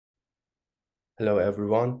Hello,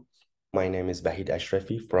 everyone. My name is Bahid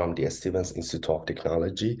Ashrafi from the Stevens Institute of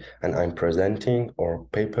Technology, and I'm presenting our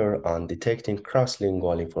paper on detecting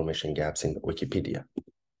cross-lingual information gaps in Wikipedia.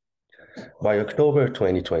 By October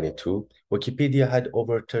 2022, Wikipedia had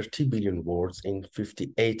over 30 billion words in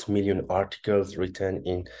 58 million articles written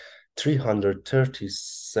in 330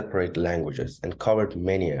 separate languages and covered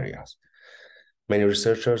many areas. Many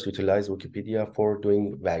researchers utilize Wikipedia for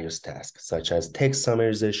doing various tasks, such as text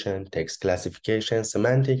summarization, text classification,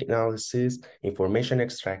 semantic analysis, information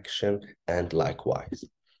extraction, and likewise.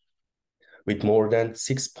 With more than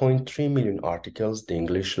 6.3 million articles, the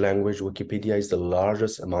English language Wikipedia is the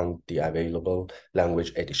largest among the available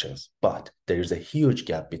language editions. But there is a huge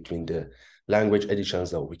gap between the language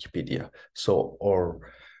editions of Wikipedia. So our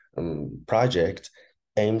project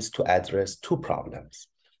aims to address two problems.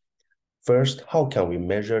 First, how can we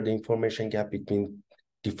measure the information gap between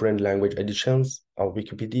different language editions of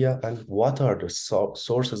Wikipedia, and what are the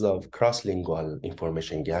sources of cross-lingual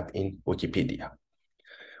information gap in Wikipedia?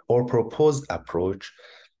 Our proposed approach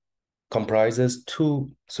comprises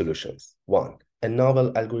two solutions. One, a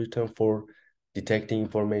novel algorithm for detecting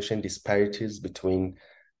information disparities between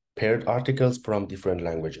paired articles from different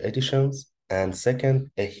language editions, and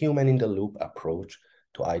second, a human-in-the-loop approach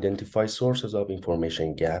to identify sources of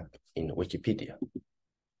information gap in Wikipedia.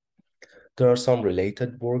 There are some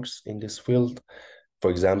related works in this field.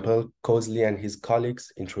 For example, Cosley and his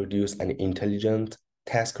colleagues introduced an intelligent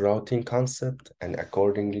task routing concept and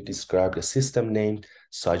accordingly described a system named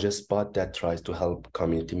SuggestBot that tries to help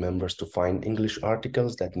community members to find English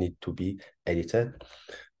articles that need to be edited.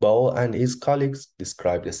 Bao and his colleagues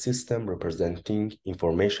described a system representing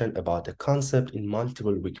information about a concept in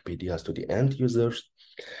multiple Wikipedias to the end users.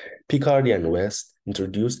 Picardi and West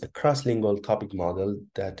introduced a cross-lingual topic model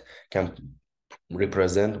that can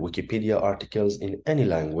represent Wikipedia articles in any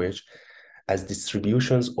language as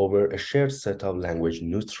distributions over a shared set of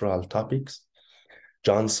language-neutral topics.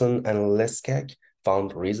 Johnson and Leskak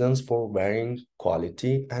found reasons for varying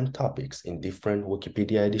quality and topics in different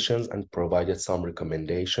Wikipedia editions and provided some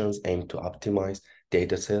recommendations aimed to optimize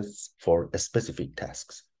datasets for specific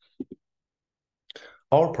tasks.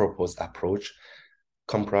 Our proposed approach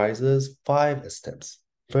comprises 5 steps.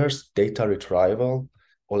 First, data retrieval.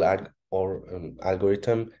 Our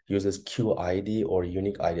algorithm uses QID or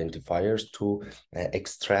unique identifiers to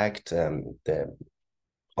extract the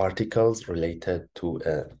articles related to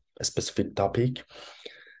a specific topic.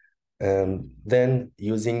 Then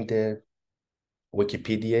using the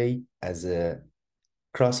Wikipedia as a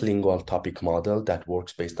cross-lingual topic model that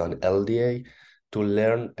works based on LDA to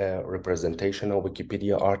learn a representation of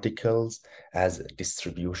Wikipedia articles as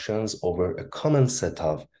distributions over a common set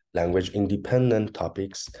of language-independent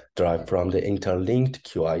topics derived from the interlinked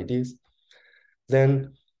QIDs.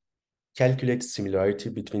 Then calculate similarity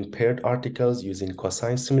between paired articles using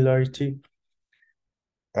cosine similarity.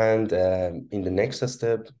 And in the next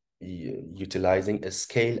step, utilizing a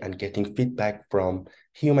scale and getting feedback from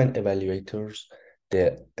human evaluators,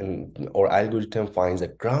 our algorithm finds a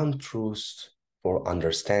ground truth for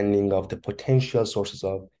understanding of the potential sources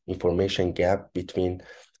of information gap between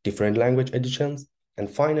different language editions. And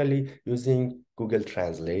finally, using Google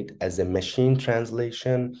Translate as a machine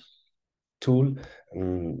translation tool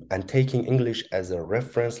and taking English as a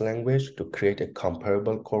reference language to create a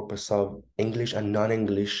comparable corpus of English and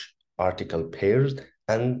non-English article pairs,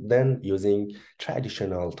 and then using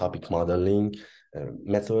traditional topic modeling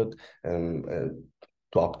method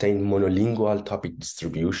to obtain monolingual topic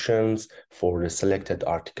distributions for the selected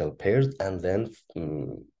article pairs, and then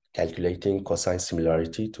calculating cosine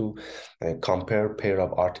similarity to compare pair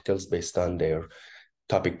of articles based on their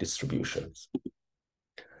topic distributions.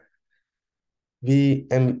 We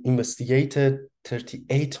investigated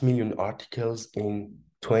 38 million articles in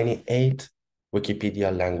 28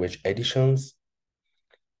 Wikipedia language editions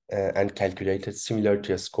and calculated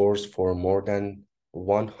similarity scores for more than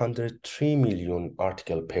 103 million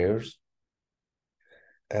article pairs.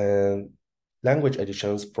 Language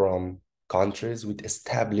editions from countries with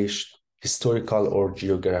established historical or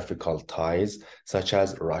geographical ties, such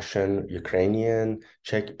as Russian, Ukrainian,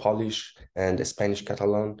 Czech, Polish, and Spanish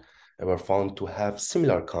Catalan, were found to have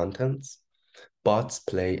similar contents. Bots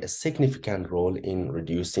play a significant role in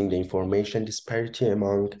reducing the information disparity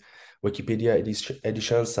among Wikipedia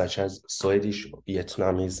editions such as Swedish,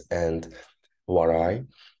 Vietnamese, and Waray.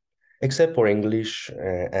 Except for English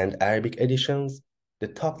and Arabic editions, the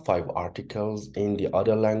top 5 articles in the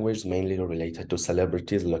other language mainly related to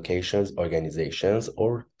celebrities, locations, organizations,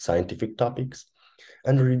 or scientific topics.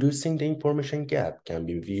 And reducing the information gap can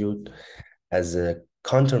be viewed as a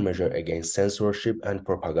countermeasure against censorship and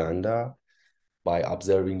propaganda by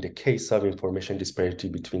observing the case of information disparity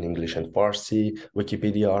between English and Farsi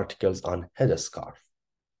Wikipedia articles on headscarf.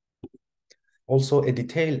 Also, a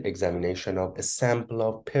detailed examination of a sample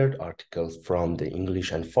of paired articles from the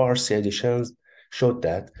English and Farsi editions showed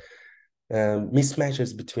that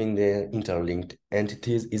mismatches between the interlinked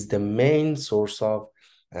entities is the main source of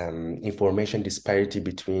information disparity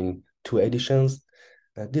between two editions.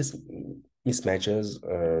 This mismatches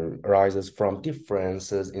arises from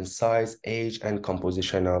differences in size, age, and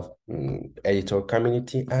composition of editor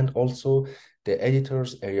community, and also the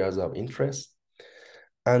editor's areas of interest.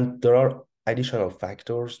 And there are additional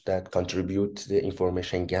factors that contribute to the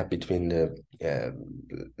information gap between the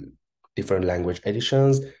different language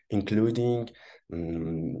editions, including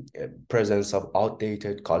presence of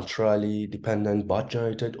outdated, culturally dependent,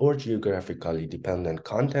 budget-generated, or geographically dependent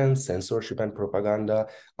content, censorship and propaganda,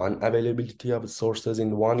 unavailability of sources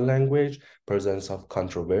in one language, presence of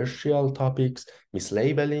controversial topics,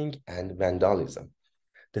 mislabeling, and vandalism.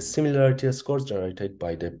 The similarity scores generated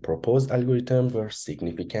by the proposed algorithm were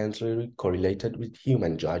significantly correlated with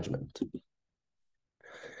human judgment.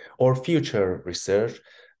 Our future research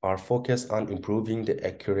are focused on improving the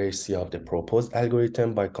accuracy of the proposed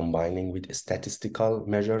algorithm by combining with statistical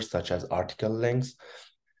measures such as article lengths,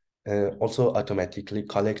 also automatically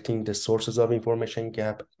collecting the sources of information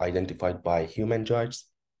gap identified by human judges,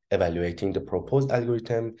 evaluating the proposed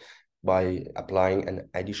algorithm by applying on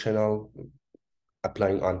additional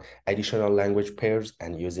language pairs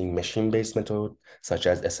and using machine-based method such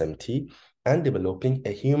as SMT, and developing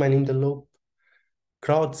a human-in-the-loop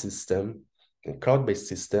crowd-based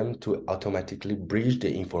system to automatically bridge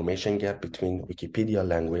the information gap between Wikipedia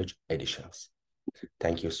language editions.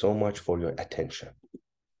 Thank you so much for your attention.